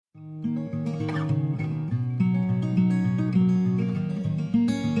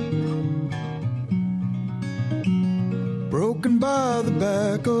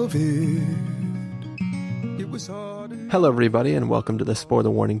back of it. It was hard. Hello, everybody, and welcome to the Spoiler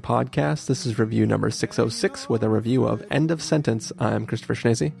Warning Podcast. This is review number 606 with a review of End of Sentence. I'm Christopher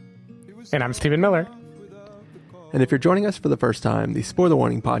Schnese. And I'm Stephen Miller. And if you're joining us for the first time, the Spoiler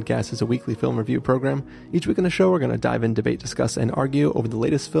Warning Podcast is a weekly film review program. Each week on the show, we're going to dive in, debate, discuss, and argue over the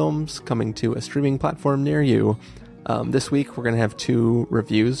latest films coming to a streaming platform near you. This week, we're going to have two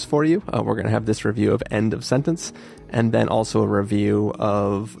reviews for you. We're going to have this review of End of Sentence, and then also a review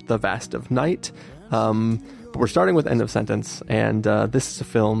of The Vast of Night. But we're starting with End of Sentence, and this is a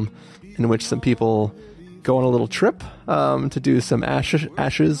film in which some people go on a little trip to do some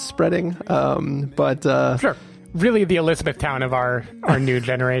ashes spreading. Sure. Really the Elizabethtown of our new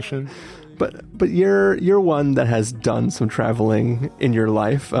generation. But you're one that has done some traveling in your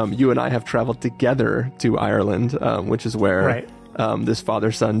life. You and I have traveled together to Ireland, which is where this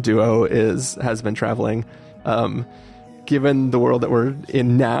father-son duo has been traveling. Given the world that we're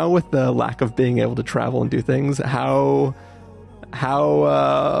in now, with the lack of being able to travel and do things, how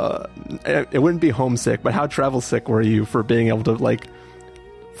it wouldn't be homesick, but how travel sick were you for being able to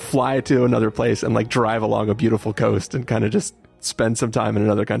fly to another place and drive along a beautiful coast and kind of just spend some time in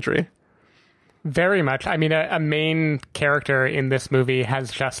another country? Very much. I mean, a main character in this movie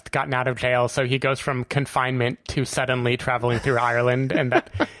has just gotten out of jail, so he goes from confinement to suddenly traveling through Ireland, and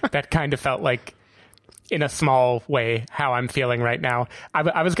that kind of felt like, in a small way, how I'm feeling right now.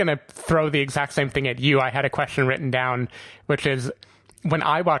 I was going to throw the exact same thing at you. I had a question written down, which is, when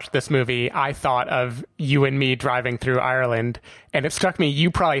I watched this movie, I thought of you and me driving through Ireland, and it struck me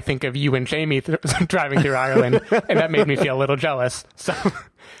you probably think of you and Jamie driving through Ireland, and that made me feel a little jealous. So,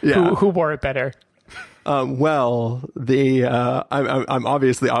 yeah. Who wore it better? I'm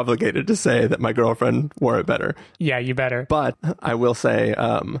obviously obligated to say that my girlfriend wore it better. Yeah, you better. But I will say,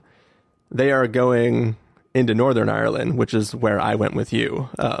 they are going into Northern Ireland, which is where I went with you.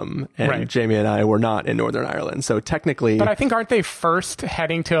 And Jamie and I were not in Northern Ireland. So technically... But I think, aren't they first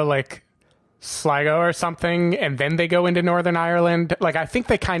heading to Sligo or something, and then they go into Northern Ireland? I think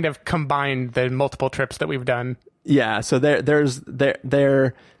they kind of combined the multiple trips that we've done. Yeah, so they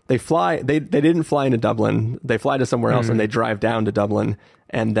didn't fly into Dublin. They fly to somewhere else and they drive down to Dublin,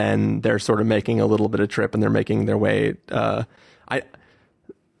 and then they're sort of making a little bit of trip, and they're making their way...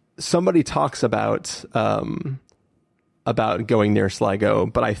 Somebody talks about going near Sligo,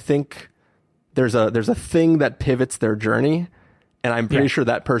 but I think there's a thing that pivots their journey, and I'm pretty sure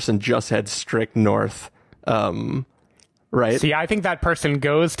that person just heads strict north, right? See, I think that person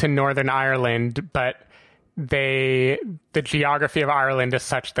goes to Northern Ireland, but the geography of Ireland is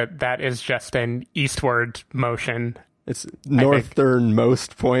such that is just an eastward motion. It's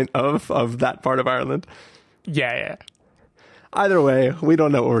northernmost point of that part of Ireland. Yeah. Either way, we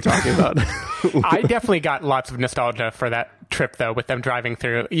don't know what we're talking about. I definitely got lots of nostalgia for that trip, though, with them driving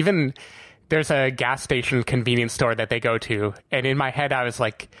through. Even there's a gas station convenience store that they go to, and in my head, I was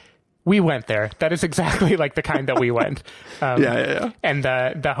like, we went there. That is exactly the kind that we went. Yeah. And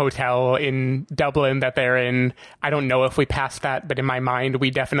the hotel in Dublin that they're in, I don't know if we passed that, but in my mind, we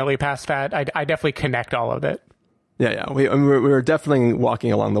definitely passed that. I definitely connect all of it. Yeah. We were definitely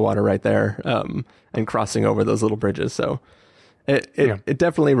walking along the water right there, and crossing over those little bridges, so... It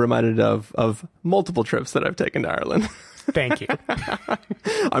definitely reminded of multiple trips that I've taken to Ireland. Thank you.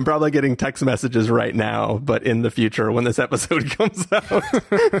 I'm probably getting text messages right now, but in the future when this episode comes out.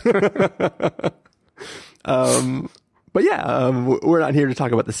 But yeah, we're not here to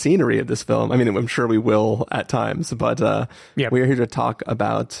talk about the scenery of this film. I mean, I'm sure we will at times, but we're here to talk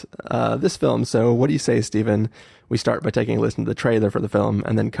about this film. So what do you say, Stephen? We start by taking a listen to the trailer for the film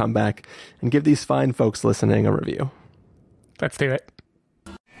and then come back and give these fine folks listening a review. Let's do it.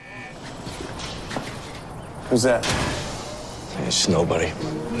 Who's that? It's nobody.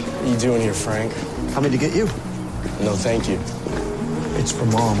 What are you doing here, Frank? Coming to get you. No, thank you. It's for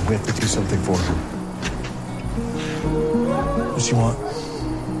Mom. We have to do something for her. What you want?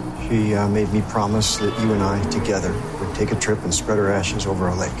 She made me promise that you and I together would take a trip and spread her ashes over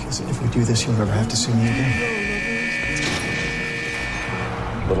a lake. If we do this, you'll never have to see me again.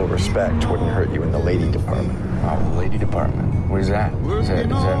 A little respect wouldn't hurt you in the lady department. Oh, the lady department. Where's that? Is that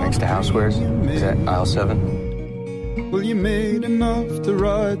next to Housewares? Is that aisle 7? Well, you made enough to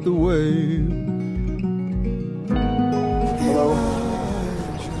ride the wave. Hello.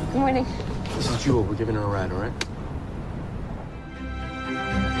 Good morning. This is Jewel. We're giving her a ride, all right?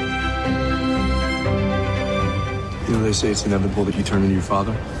 You know, they say it's inevitable that you turn into your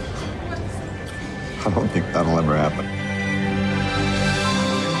father. I don't think that'll ever happen.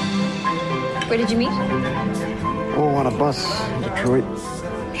 Where did you meet? Oh, on a bus in Detroit.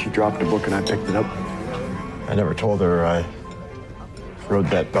 She dropped a book and I picked it up. I never told her I Rode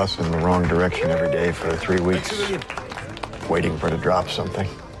that bus in the wrong direction every day for 3 weeks, waiting for it to drop something.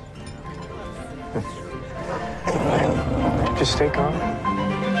 Just stay calm.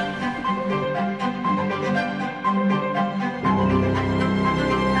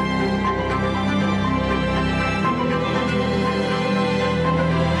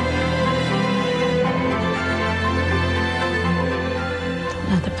 Don't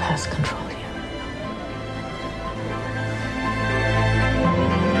let the past control you.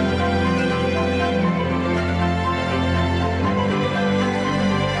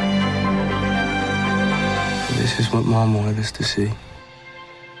 This is what Mom wanted us to see.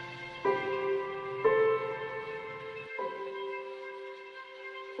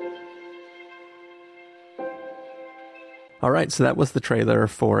 All right, so that was the trailer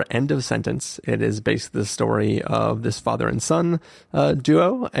for End of Sentence. It is basically the story of this father and son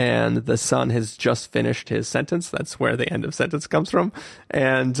duo, and the son has just finished his sentence. That's where the end of sentence comes from.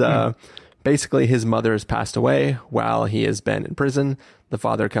 And basically his mother has passed away while he has been in prison. The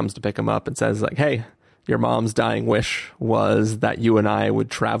father comes to pick him up and says, like, hey, your mom's dying wish was that you and I would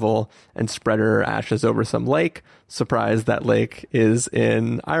travel and spread her ashes over some lake. Surprise, that lake is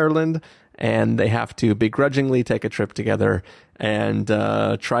in Ireland. And they have to begrudgingly take a trip together and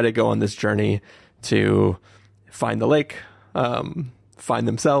try to go on this journey to find the lake, find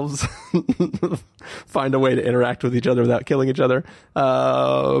themselves, find a way to interact with each other without killing each other.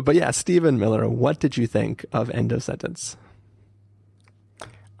 But yeah, Stephen Miller, what did you think of End of Sentence?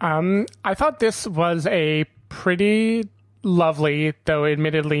 I thought this was a pretty lovely, though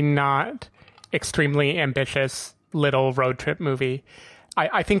admittedly not extremely ambitious, little road trip movie.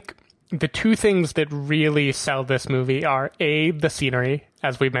 I think the two things that really sell this movie are, A, the scenery,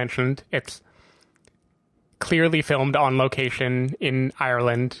 as we mentioned. It's clearly filmed on location in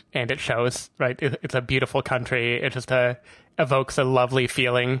Ireland, and it shows, right? It's a beautiful country. It just evokes a lovely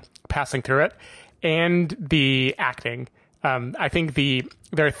feeling passing through it. And the acting. I think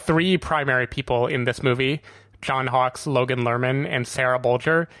there are three primary people in this movie: John Hawkes, Logan Lerman, and Sarah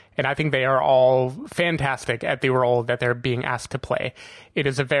Bolger, and I think they are all fantastic at the role that they're being asked to play. It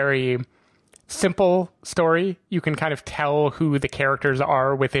is a very simple story. You can kind of tell who the characters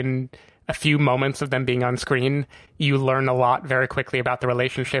are within a few moments of them being on screen. You learn a lot very quickly about the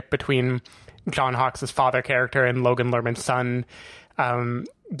relationship between John Hawkes' father character and Logan Lerman's son.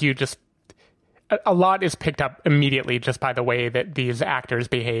 A lot is picked up immediately just by the way that these actors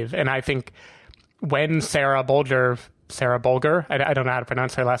behave, and I think when Sarah Bolger, I don't know how to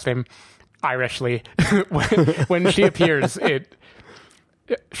pronounce her last name Irishly, when she appears,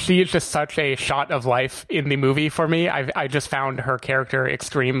 she is just such a shot of life in the movie for me. I just found her character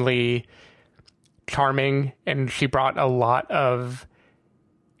extremely charming, and she brought a lot of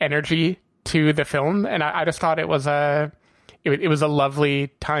energy to the film, and I just thought it was a lovely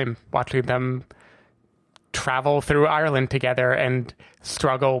time watching them travel through Ireland together and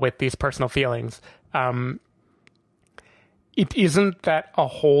struggle with these personal feelings. It isn't that a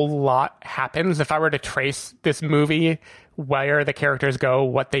whole lot happens. If I were to trace this movie, where the characters go,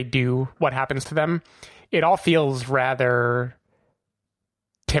 what they do, what happens to them, it all feels rather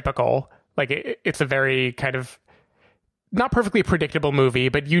typical. Like it's a very kind of not perfectly predictable movie,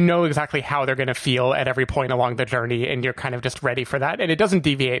 but you know exactly how they're going to feel at every point along the journey, and you're kind of just ready for that. And it doesn't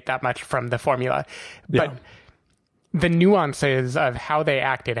deviate that much from the formula. Yeah. But the nuances of how they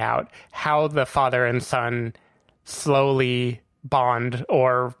act it out, how the father and son slowly bond,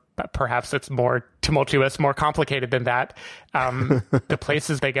 or perhaps it's more tumultuous, more complicated than that, the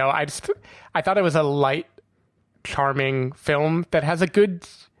places they go. I thought it was a light, charming film that has a good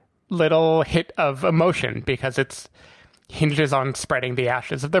little hit of emotion because it's hinges on spreading the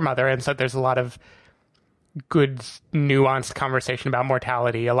ashes of their mother, and so there's a lot of good nuanced conversation about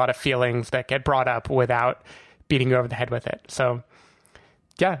mortality, a lot of feelings that get brought up without beating you over the head with it. So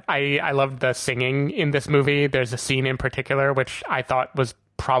yeah, I loved the singing in this movie. There's a scene in particular which I thought was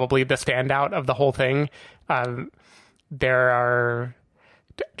probably the standout of the whole thing. There are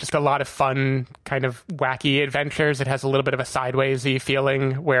just a lot of fun, kind of wacky adventures. It has a little bit of a sidewaysy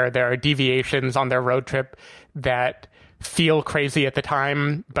feeling where there are deviations on their road trip that feel crazy at the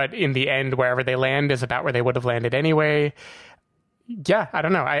time, but in the end, wherever they land is about where they would have landed anyway. Yeah, I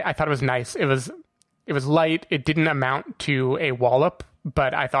don't know. I thought it was nice. It was light. It didn't amount to a wallop,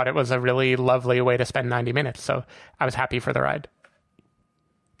 but I thought it was a really lovely way to spend 90 minutes. So I was happy for the ride.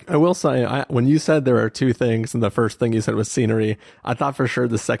 I will say, when you said there are two things, and the first thing you said was scenery, I thought for sure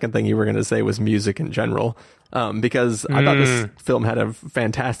the second thing you were going to say was music in general, because I thought this film had a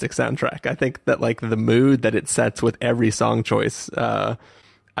fantastic soundtrack. I think that like the mood that it sets with every song choice, I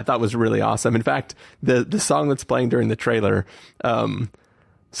thought was really awesome. In fact, the song that's playing during the trailer,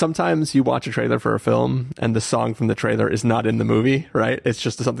 sometimes you watch a trailer for a film and the song from the trailer is not in the movie, right? It's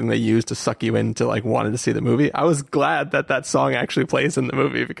just something they use to suck you into like wanting to see the movie. I was glad that song actually plays in the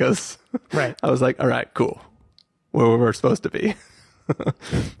movie because right. I was like, all right, cool. Where we're supposed to be.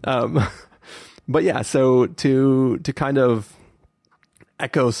 But yeah, so to kind of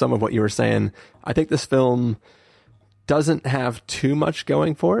echo some of what you were saying, I think this film doesn't have too much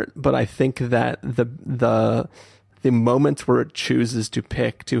going for it, but I think that the moments where it chooses to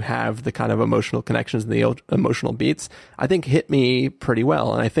pick to have the kind of emotional connections and the emotional beats, I think hit me pretty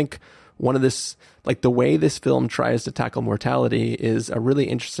well. And I think one of this, like the way this film tries to tackle mortality is a really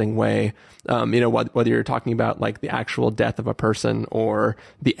interesting way. Whether you're talking about like the actual death of a person or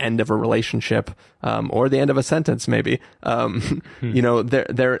the end of a relationship, or the end of a sentence, maybe,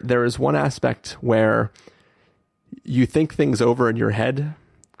 there is one aspect where you think things over in your head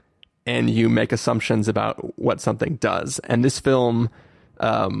and you make assumptions about what something does. And this film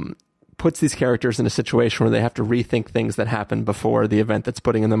puts these characters in a situation where they have to rethink things that happened before the event that's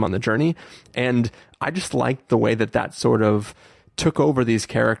putting them on the journey. And I just liked the way that sort of took over these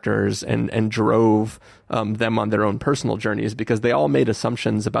characters and drove them on their own personal journeys, because they all made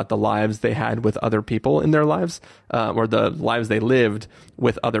assumptions about the lives they had with other people in their lives, or the lives they lived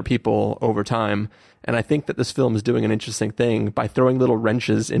with other people over time. And I think that this film is doing an interesting thing by throwing little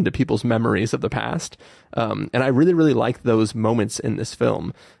wrenches into people's memories of the past. And I really, really like those moments in this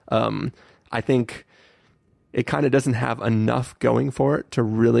film. I think it kind of doesn't have enough going for it to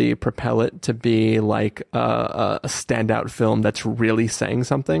really propel it to be like a standout film that's really saying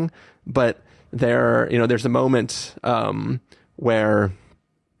something. But there's a moment where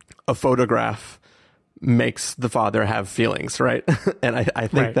a photograph makes the father have feelings, right? And I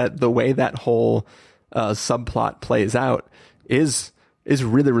think that the way that whole subplot plays out is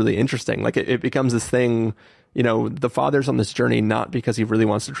really, really interesting. Like it becomes this thing, the father's on this journey not because he really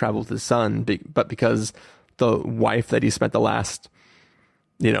wants to travel with his son, but because the wife that he spent the last,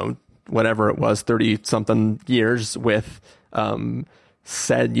 whatever it was, 30 something years with,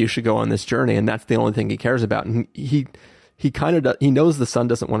 said you should go on this journey. And that's the only thing he cares about. And he knows the son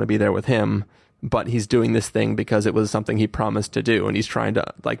doesn't want to be there with him, but he's doing this thing because it was something he promised to do. And he's trying to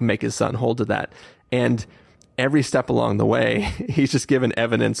like make his son hold to that. And every step along the way, he's just given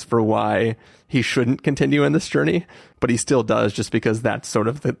evidence for why he shouldn't continue in this journey, but he still does just because that's sort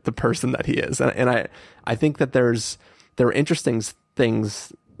of the person that he is. And I think that there are interesting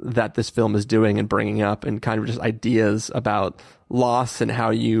things that this film is doing and bringing up, and kind of just ideas about loss and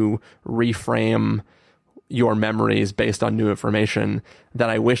how you reframe your memories based on new information that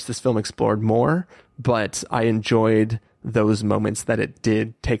I wish this film explored more, but I enjoyed those moments that it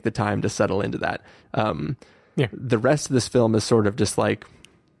did take the time to settle into that. The rest of this film is sort of just like,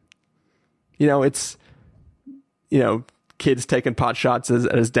 it's, kids taking pot shots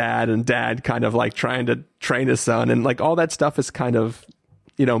at his dad, and dad kind of like trying to train his son, and like all that stuff is kind of,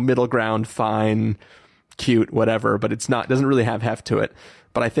 middle ground, fine, cute, whatever, but doesn't really have heft to it.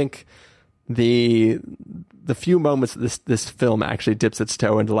 But I think the few moments that this film actually dips its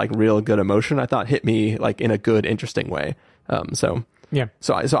toe into like real good emotion, I thought hit me like in a good, interesting way. So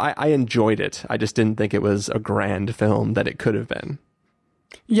I enjoyed it. I just didn't think it was a grand film that it could have been.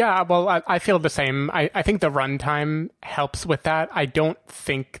 Yeah, well, I feel the same. I think the runtime helps with that. I don't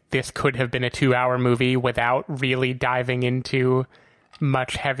think this could have been a 2-hour movie without really diving into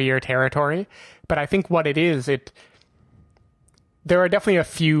much heavier territory. But I think what it is, there are definitely a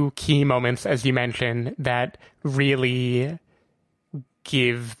few key moments, as you mentioned, that really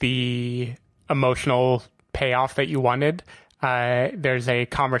give the emotional payoff that you wanted. There's a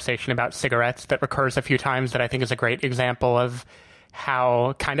conversation about cigarettes that recurs a few times that I think is a great example of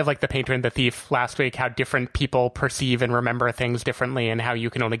how, kind of like The Painter and the Thief last week, how different people perceive and remember things differently, and how you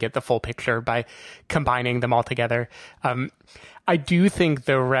can only get the full picture by combining them all together. I do think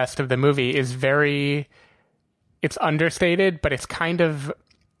the rest of the movie is it's understated, but it kind of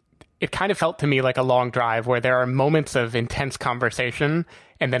felt to me like a long drive where there are moments of intense conversation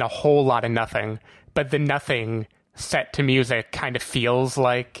and then a whole lot of nothing. But the nothing set to music kind of feels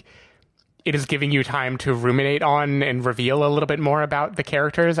like it is giving you time to ruminate on and reveal a little bit more about the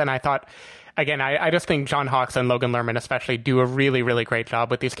characters. And I thought, again, I just think John Hawkes and Logan Lerman especially do a really, really great job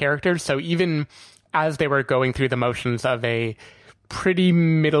with these characters. So even as they were going through the motions of a pretty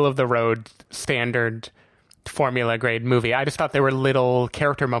middle-of-the-road standard formula grade movie, I just thought there were little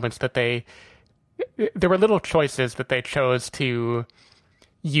character moments there were little choices that they chose to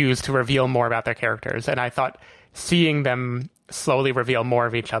use to reveal more about their characters. And I thought seeing them slowly reveal more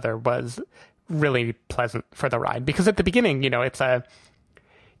of each other was really pleasant for the ride. Because at the beginning,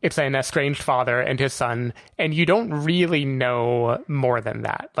 it's an estranged father and his son, and you don't really know more than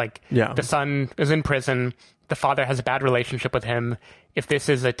that. Like, the son is in prison, the father has a bad relationship with him. If this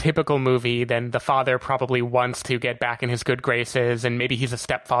is a typical movie, then the father probably wants to get back in his good graces, and maybe he's a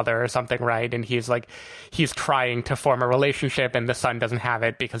stepfather or something, right? And he's trying to form a relationship, and the son doesn't have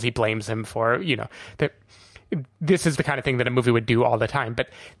it because he blames him for, this is the kind of thing that a movie would do all the time. But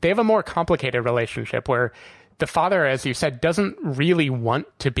they have a more complicated relationship where the father, as you said, doesn't really want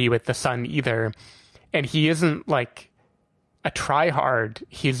to be with the son either. And he isn't like a tryhard.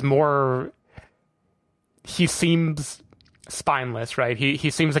 He seems spineless, right? He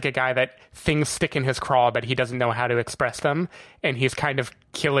seems like a guy that things stick in his craw, but he doesn't know how to express them. And he's kind of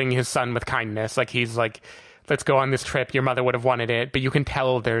killing his son with kindness. Like, he's like, let's go on this trip. Your mother would have wanted it. But you can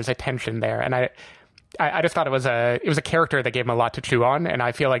tell there's a tension there. And I just thought it was a character that gave him a lot to chew on. And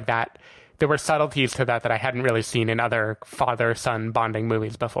I feel like that there were subtleties to that I hadn't really seen in other father-son bonding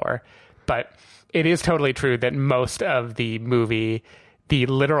movies before. But it is totally true that most of the movie, the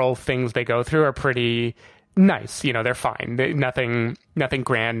literal things they go through are pretty nice. They're fine. Nothing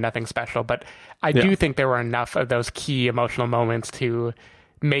grand, nothing special. But I do think there were enough of those key emotional moments to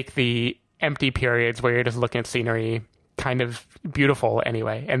make the empty periods where you're just looking at scenery kind of beautiful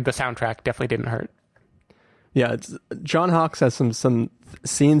anyway. And the soundtrack definitely didn't hurt. Yeah, John Hawkes has some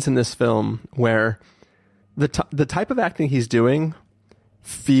scenes in this film where the type of acting he's doing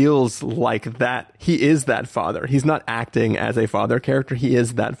feels like that. He is that father. He's not acting as a father character. He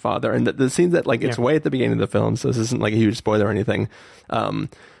is that father. And the scenes that, like, it's way at the beginning of the film, so this isn't like a huge spoiler or anything.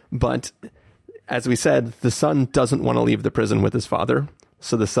 But as we said, the son doesn't want to leave the prison with his father.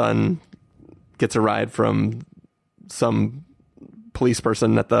 So the son gets a ride from some police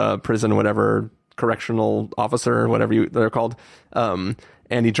person at the prison, whatever, correctional officer, whatever they're called, and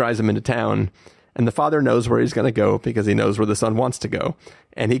he drives him into town, and the father knows where he's going to go because he knows where the son wants to go,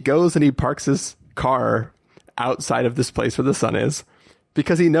 and he goes and he parks his car outside of this place where the son is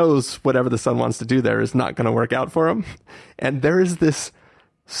because he knows whatever the son wants to do there is not going to work out for him. And there is this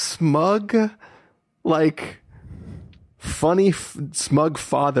smug, like, funny smug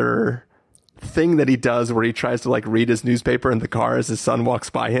father thing that he does where he tries to, like, read his newspaper in the car as his son walks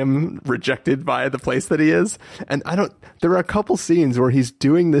by him, rejected by the place that he is. And there are a couple scenes where he's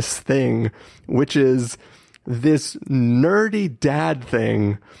doing this thing, which is this nerdy dad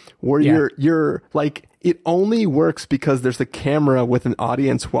thing where you're like, it only works because there's a camera with an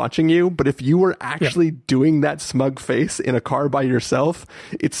audience watching you. But if you were actually doing that smug face in a car by yourself,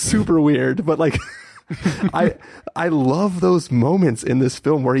 it's super weird. But, like, I love those moments in this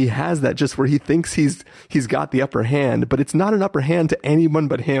film where he has that, just where he thinks he's got the upper hand, but it's not an upper hand to anyone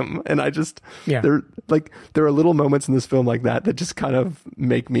but him. And there are little moments in this film like that just kind of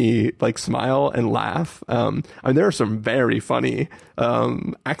make me, like, smile and laugh. There are some very funny,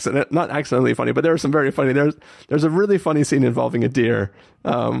 not accidentally funny, but there are some very funny. There's a really funny scene involving a deer,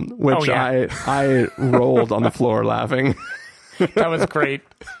 which I rolled on the floor laughing. That was great.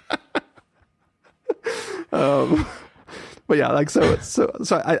 But yeah, like, so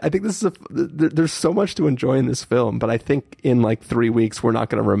I think this is there's so much to enjoy in this film, but I think in like 3 weeks we're not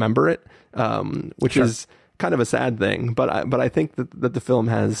going to remember it, which is kind of a sad thing. But I think that the film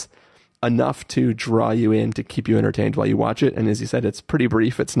has enough to draw you in, to keep you entertained while you watch it. And as you said, it's pretty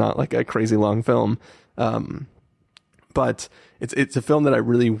brief. It's not like a crazy long film, but it's a film that I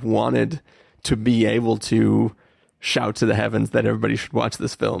really wanted to be able to shout to the heavens that everybody should watch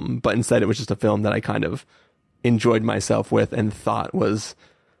this film. But instead, it was just a film that I kind of enjoyed myself with and thought was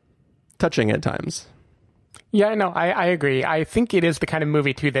touching at times. Yeah, no, I agree. I think it is the kind of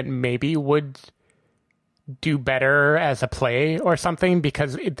movie, too, that maybe would do better as a play or something,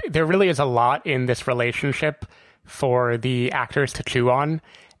 because there really is a lot in this relationship for the actors to chew on,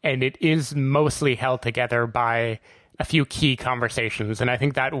 and it is mostly held together by a few key conversations. And I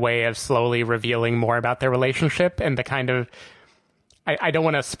think that way of slowly revealing more about their relationship and the kind of, I don't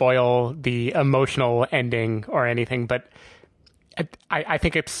want to spoil the emotional ending or anything, but I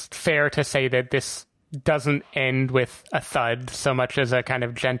think it's fair to say that this doesn't end with a thud so much as a kind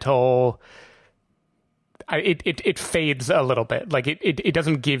of gentle, it fades a little bit. Like it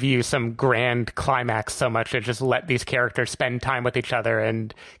doesn't give you some grand climax so much as just let these characters spend time with each other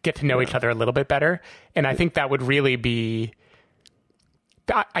and get to know each other a little bit better. And I think that would really be,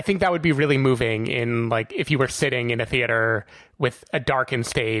 really moving in, like, if you were sitting in a theater with a darkened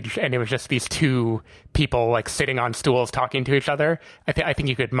stage and it was just these two people, like, sitting on stools talking to each other. I think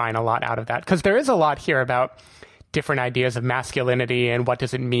you could mine a lot out of that, because there is a lot here about different ideas of masculinity and what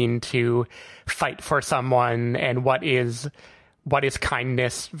does it mean to fight for someone, and what is what is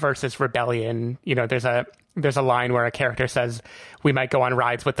kindness versus rebellion. You know, there's a line where a character says, we might go on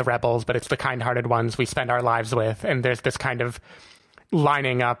rides with the rebels, but it's the kind-hearted ones we spend our lives with. And there's this kind of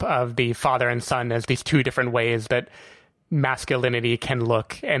lining up of the father and son as these two different ways that masculinity can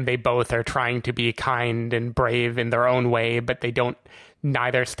look, and they both are trying to be kind and brave in their own way, but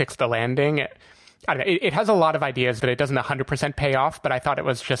neither sticks the landing. I don't know, it has a lot of ideas that it doesn't 100% pay off, but I thought it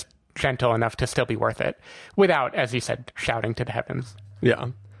was just gentle enough to still be worth it without, as you said, shouting to the heavens. Yeah.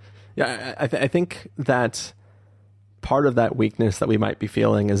 I think that part of that weakness that we might be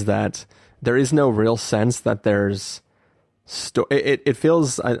feeling is that there is no real sense that there's it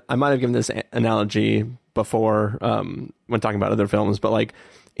feels, I might have given this analogy before when talking about other films, but like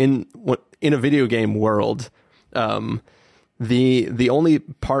in a video game world, the only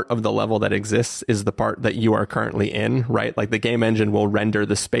part of the level that exists is the part that you are currently in, right? Like the game engine will render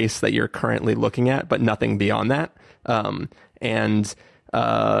the space that you're currently looking at, but nothing beyond that. And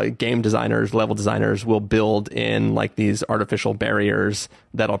game designers, level designers will build in like these artificial barriers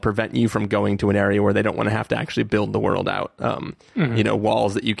that'll prevent you from going to an area where they don't want to have to actually build the world out. You know,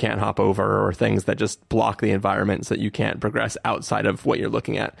 walls that you can't hop over, or things that just block the environment so that you can't progress outside of what you're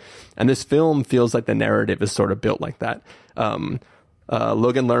looking at. And this film feels like the narrative is sort of built like that. Logan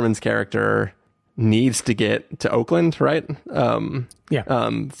Lerman's character needs to get to Oakland, right?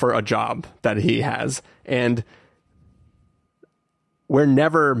 For a job that he has. And we're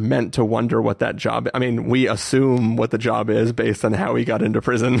never meant to wonder what that job, I mean, we assume what the job is based on how he got into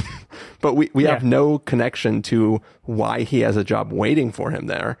prison, but we have no connection to why he has a job waiting for him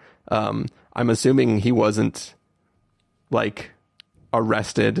there. I'm assuming he wasn't like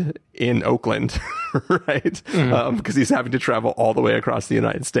arrested in Oakland, right? Because he's having to travel all the way across the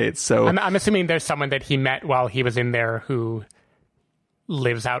United States. So I'm assuming there's someone that he met while he was in there who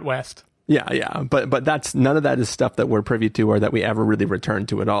lives out west. Yeah. But that's, none of that is stuff that we're privy to or that we ever really return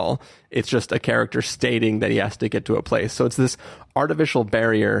to at all. It's just a character stating that he has to get to a place. So it's this artificial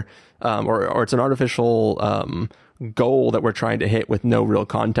barrier, or it's an artificial goal that we're trying to hit with no real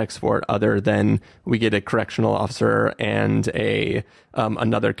context for it, other than we get a correctional officer and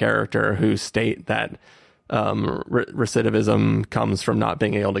another character who state that recidivism comes from not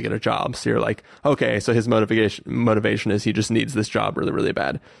being able to get a job. So you're like, okay, so his motivation is he just needs this job really, really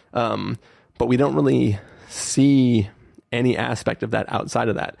bad. But we don't really see any aspect of that outside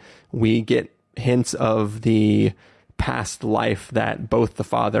of that. We get hints of the past life that both the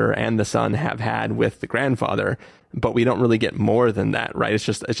father and the son have had with the grandfather, but we don't really get more than that, right? It's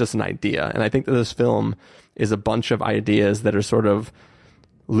just an idea. And I think that this film is a bunch of ideas that are sort of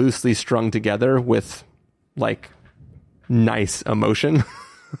loosely strung together with like nice emotion.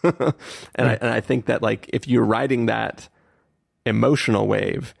 And I think that like if you're riding that emotional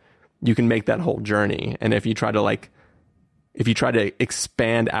wave, you can make that whole journey. And if you try to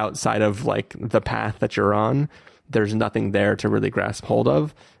expand outside of like the path that you're on, there's nothing there to really grasp hold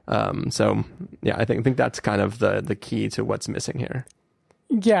of. So yeah, I think that's kind of the key to what's missing here.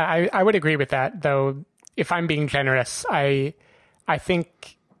 Yeah, I would agree with that, though. If I'm being generous, I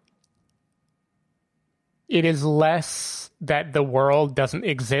think it is less that the world doesn't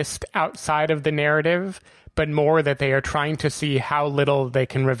exist outside of the narrative, but more that they are trying to see how little they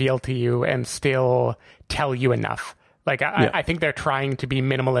can reveal to you and still tell you enough. Like, I think they're trying to be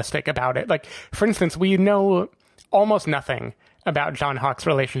minimalistic about it. Like, for instance, we know almost nothing about John Hawke's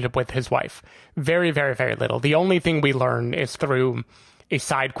relationship with his wife. Very, very, very little. The only thing we learn is through a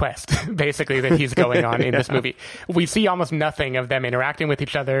side quest, basically, that he's going on in this movie. We see almost nothing of them interacting with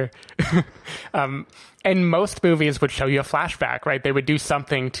each other. And most movies would show you a flashback, right? They would do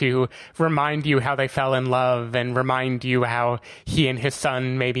something to remind you how they fell in love and remind you how he and his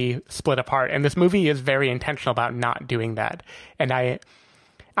son maybe split apart. And this movie is very intentional about not doing that. And I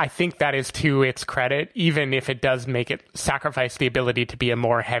think that is to its credit, even if it does make it sacrifice the ability to be a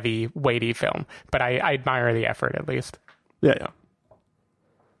more heavy, weighty film. But I admire the effort, at least. Yeah.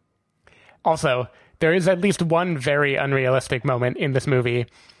 Also, there is at least one very unrealistic moment in this movie,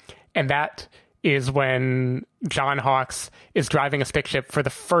 and that is when John Hawkes is driving a stick shift for the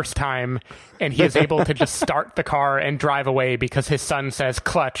first time, and he is able to just start the car and drive away because his son says,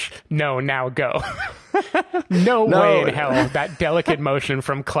 clutch, no, now go. No way in hell that delicate motion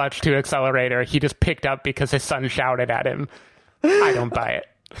from clutch to accelerator he just picked up because his son shouted at him. I don't buy it.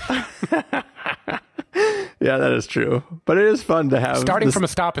 Yeah, that is true. But it is fun to have... Starting from a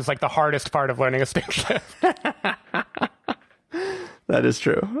stop is like the hardest part of learning a stick shift. That is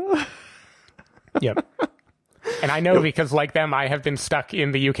true. Yep. And I know because, like them, I have been stuck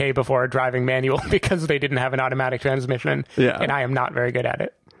in the UK before driving manual because they didn't have an automatic transmission. Yeah. And I am not very good at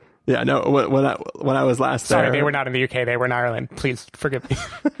it. Yeah, no. When I was last there, Sorry, they were not in the UK. They were in Ireland. Please forgive me.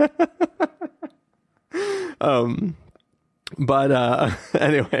 But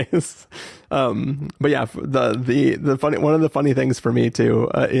anyways, but yeah, the funny, one of the funny things for me too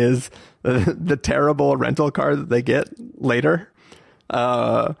is the terrible rental car that they get later.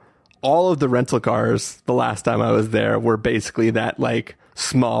 All of the rental cars the last time I was there were basically that like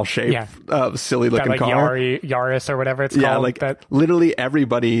small shape, silly looking that, like, car, Yaris or whatever it's called. Yeah, like that. Literally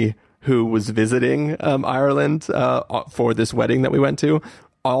everybody who was visiting Ireland for this wedding that we went to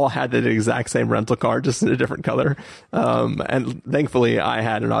all had the exact same rental car, just in a different color. And thankfully I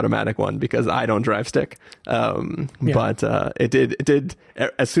had an automatic one because I don't drive stick. But it did.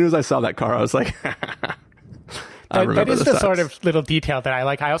 As soon as I saw that car, I was like, that is the sort of little detail that I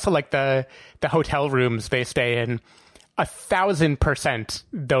like. I also like the hotel rooms they stay in. 1,000%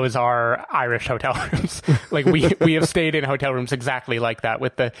 those are Irish hotel rooms. Like we have stayed in hotel rooms exactly like that,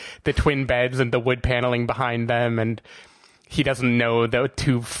 with the twin beds and the wood paneling behind them, and he doesn't know the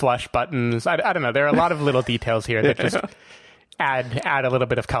 2 flush buttons. I don't know. There are a lot of little details here that just add a little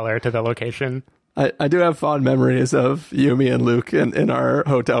bit of color to the location. I do have fond memories of Yumi and Luke in our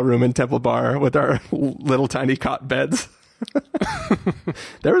hotel room in Temple Bar with our little tiny cot beds.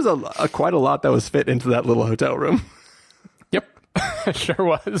 There was quite a lot that was fit into that little hotel room. Yep, it sure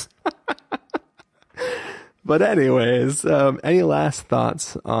was. But anyways, any last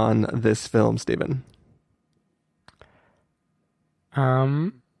thoughts on this film, Stephen?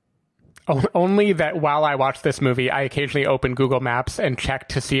 Only that while I watched this movie, I occasionally opened Google Maps and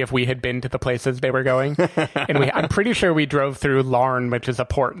checked to see if we had been to the places they were going. And I'm pretty sure we drove through Larne, which is a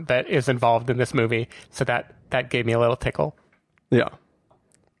port that is involved in this movie. So that gave me a little tickle. Yeah.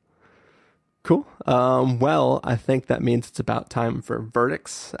 Cool. Well, I think that means it's about time for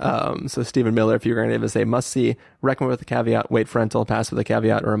verdicts. So Stephen Miller, if you're going to give us a must-see, recommend with a caveat, wait for rental, pass with a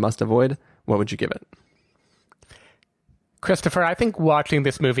caveat, or a must-avoid, what would you give it? Christopher, I think watching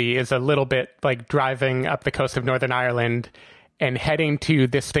this movie is a little bit like driving up the coast of Northern Ireland and heading to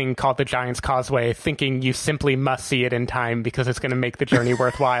this thing called the Giant's Causeway, thinking you simply must see it in time because it's going to make the journey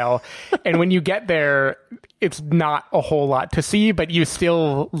worthwhile. And when you get there, it's not a whole lot to see, but you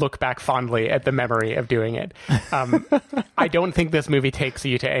still look back fondly at the memory of doing it. I don't think this movie takes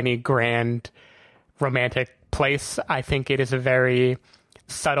you to any grand romantic place. I think it is a very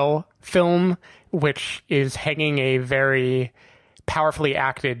subtle film, which is hanging a very powerfully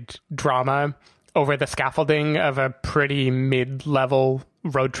acted drama over the scaffolding of a pretty mid-level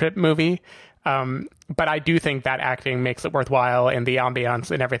road trip movie. But I do think that acting makes it worthwhile, and the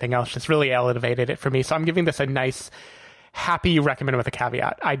ambiance and everything else just really elevated it for me. So I'm giving this a nice, happy recommend with a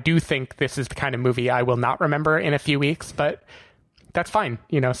caveat. I do think this is the kind of movie I will not remember in a few weeks, but that's fine.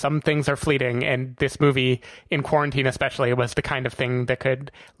 You know, some things are fleeting, and this movie, in quarantine especially, was the kind of thing that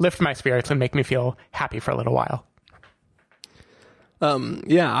could lift my spirits and make me feel happy for a little while.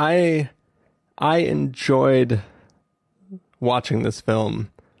 Yeah, I enjoyed watching this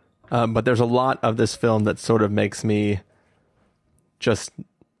film, but there's a lot of this film that sort of makes me just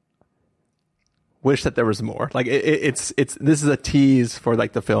wish that there was more. Like it's this is a tease for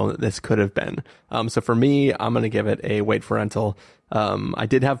like the film that this could have been. So for me, I'm going to give it a wait for rental. I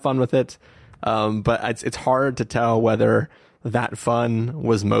did have fun with it. But it's hard to tell whether that fun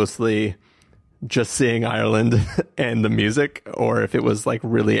was mostly just seeing Ireland and the music, or if it was like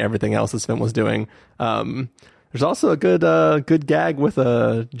really everything else this film was doing. There's also a good gag with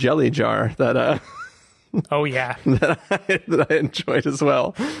a jelly jar that, oh yeah, that I enjoyed as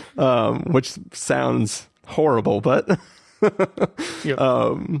well, which sounds horrible, but yep.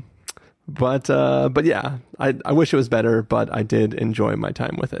 But yeah, I wish it was better, but I did enjoy my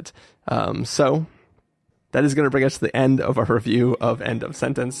time with it. So that is going to bring us to the end of our review of End of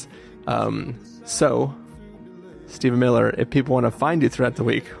Sentence. So Stephen Miller, if people want to find you throughout the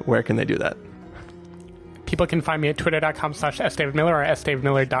week, where can they do that? People can find me at twitter.com/sdavidmiller or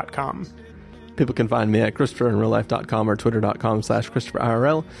sdavidmiller.com. People can find me at ChristopherInRealLife.com or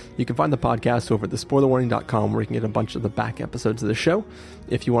Twitter.com/ChristopherIRL. You can find the podcast over at thespoilerwarning.com, where you can get a bunch of the back episodes of the show.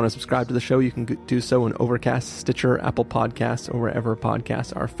 If you want to subscribe to the show, you can do so in Overcast, Stitcher, Apple Podcasts, or wherever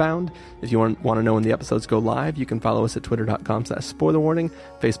podcasts are found. If you want to know when the episodes go live, you can follow us at Twitter.com/SpoilerWarning,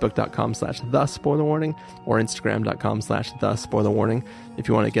 Facebook.com/TheSpoilerWarning, or Instagram.com/TheSpoilerWarning. If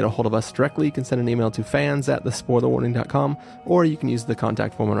you want to get a hold of us directly, you can send an email to fans@thespoilerwarning.com, or you can use the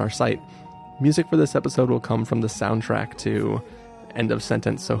contact form on our site. Music for this episode will come from the soundtrack to End of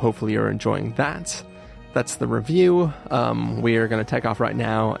Sentence, so hopefully you're enjoying that. That's the review. We are going to take off right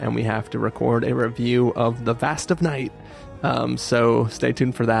now, and we have to record a review of The Vast of Night. So stay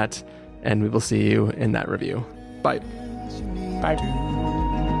tuned for that, and we will see you in that review. Bye. Bye.